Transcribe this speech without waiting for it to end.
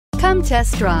Come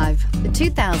test drive the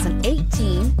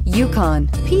 2018 Yukon.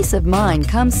 Peace of mind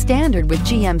comes standard with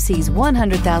GMC's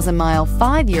 100,000-mile,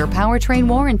 5-year powertrain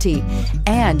warranty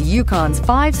and Yukon's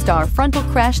 5-star frontal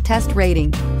crash test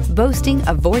rating. Boasting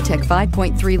a Vortec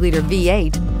 5.3-liter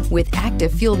V8 with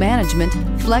active fuel management,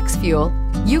 flex fuel,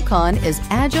 Yukon is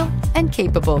agile and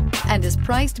capable and is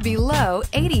priced below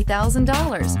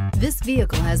 $80,000. This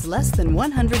vehicle has less than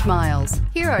 100 miles.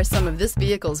 Here are some of this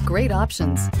vehicle's great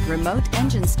options: remote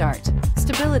engine start,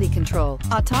 stability control,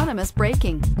 autonomous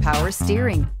braking, power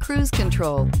steering, cruise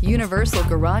control, universal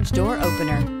garage door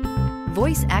opener,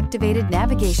 voice-activated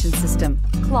navigation system,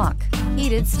 clock,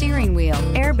 heated steering wheel,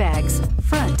 airbags,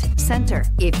 front, center.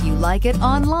 If you like it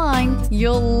online,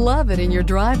 you'll love it in your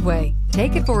driveway.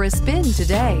 Take it for a spin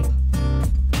today.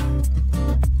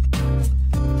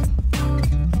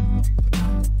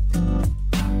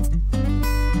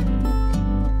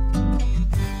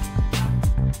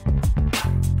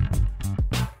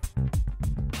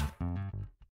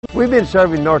 We've been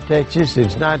serving North Texas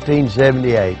since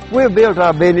 1978. We've built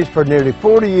our business for nearly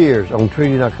 40 years on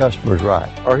treating our customers right.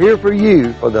 Are here for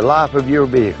you for the life of your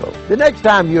vehicle. The next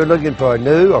time you're looking for a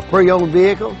new or pre-owned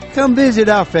vehicle, come visit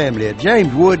our family at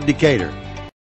James Wood Decatur.